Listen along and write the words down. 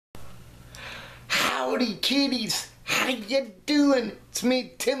Howdy kitties, how you doing? It's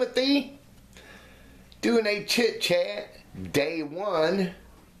me, Timothy, doing a chit chat, day 1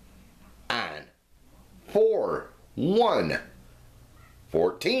 on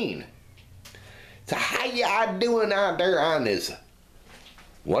 4/1/14. So how y'all doing out there on this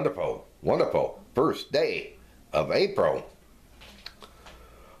wonderful, wonderful first day of April?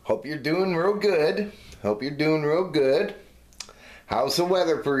 Hope you're doing real good. Hope you're doing real good. How's the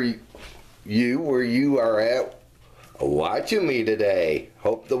weather for you where you are at watching me today?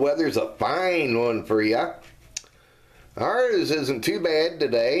 Hope the weather's a fine one for you. Ours isn't too bad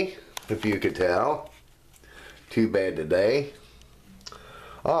today, if you could tell. Too bad today.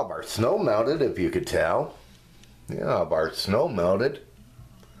 All of our snow melted, if you could tell. Yeah, all of our snow melted.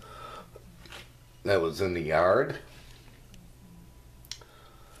 That was in the yard.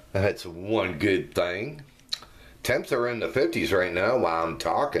 That's one good thing. Temps are in the 50s right now while I'm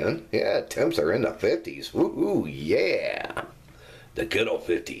talking. Yeah, temps are in the 50s. Woo, yeah. The good old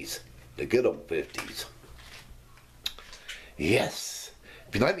 50s. The good old 50s. Yes.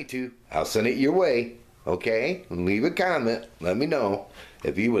 If you'd like me to, I'll send it your way. Okay? Leave a comment. Let me know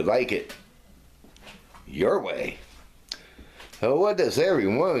if you would like it your way. So what does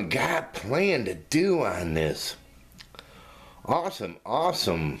everyone got planned to do on this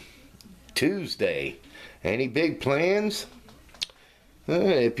awesome Tuesday? Any big plans?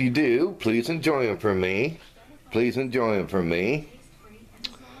 If you do, please enjoy them for me. Please enjoy them for me.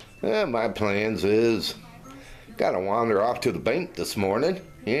 My plans is, gotta wander off to the bank this morning.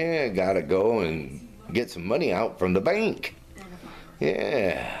 Yeah, gotta go and get some money out from the bank.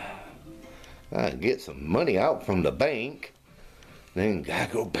 Yeah, gotta get some money out from the bank. Then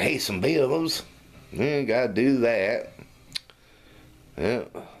gotta go pay some bills. Yeah, gotta do that. Yeah,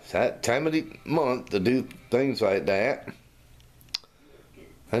 it's that time of the month to do things like that.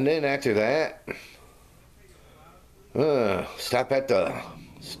 And then after that, stop at the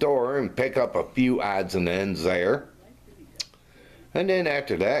store and pick up a few odds and ends there. And then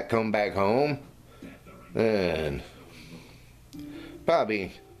after that, come back home and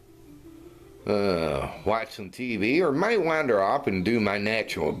probably watch some TV, or might wander off and do my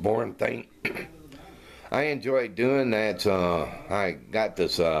natural born thing. I enjoy doing that. I got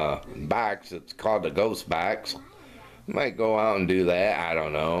this box. It's called the Ghost Box. Might go out and do that. I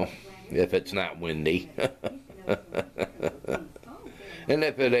don't know if it's not windy, and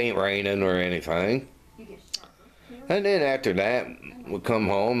if it ain't raining or anything. And then after that, we'll come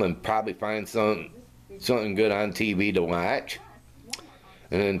home and probably find something good on TV to watch,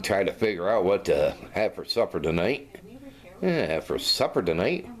 and then try to figure out what to have for supper tonight. Yeah, for supper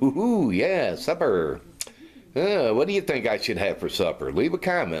tonight. Woohoo! Yeah, supper. What do you think I should have for supper? Leave a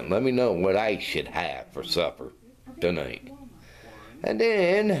comment. Let me know what I should have for supper tonight. And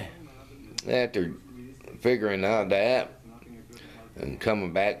then, after figuring out that and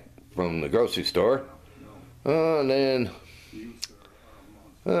coming back from the grocery store, then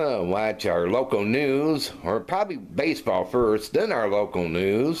watch our local news, or probably baseball first, then our local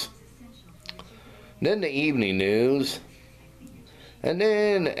news, then the evening news, and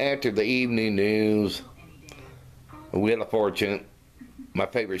then after the evening news, Wheel of Fortune, my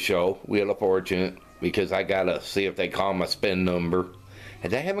favorite show, Wheel of Fortune, because I gotta see if they call my spin number.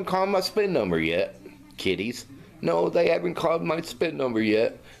 And they haven't called my spin number yet, kiddies. No, they haven't called my spin number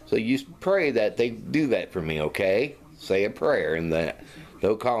yet. So you pray that they do that for me, okay? Say a prayer and that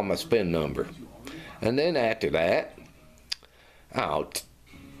they'll call my spin number. And then after that, I'll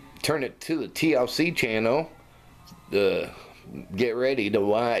turn it to the TLC channel to get ready to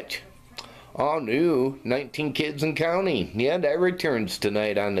watch all new 19 Kids and Counting. Yeah, that returns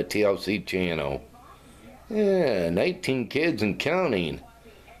tonight on the TLC channel. Yeah, 19 Kids and Counting.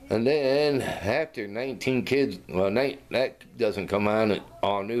 And then after 19 Kids, well, that doesn't come on,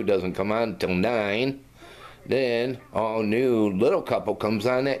 all new doesn't come on until 9. Then all new Little Couple comes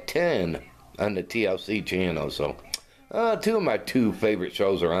on at 10 on the TLC channel. So two of my favorite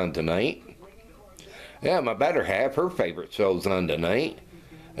shows are on tonight. Yeah, my better half, her favorite show's on tonight.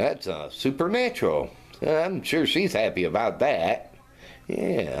 That's Supernatural. I'm sure she's happy about that.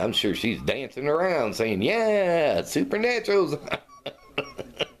 Yeah, I'm sure she's dancing around saying, yeah, Supernatural's.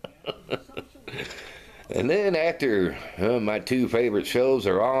 And then after my two favorite shows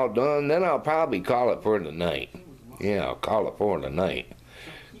are all done, then I'll probably call it for the night. Yeah, I'll call it for the night.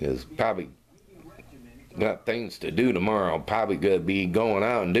 Because probably got things to do tomorrow. Probably going to be going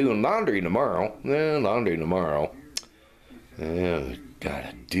out and doing laundry tomorrow. Yeah, laundry tomorrow. Yeah,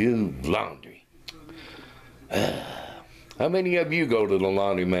 gotta do laundry. How many of you go to the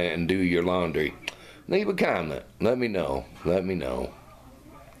laundromat and do your laundry? Leave a comment. Let me know. Let me know.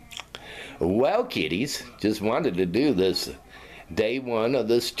 Well, kiddies, just wanted to do this day one of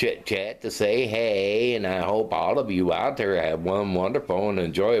this chit chat to say hey, and I hope all of you out there have one wonderful and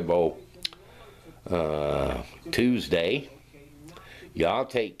enjoyable Tuesday. Y'all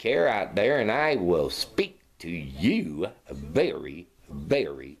take care out there, and I will speak to you very,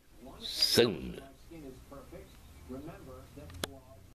 very soon.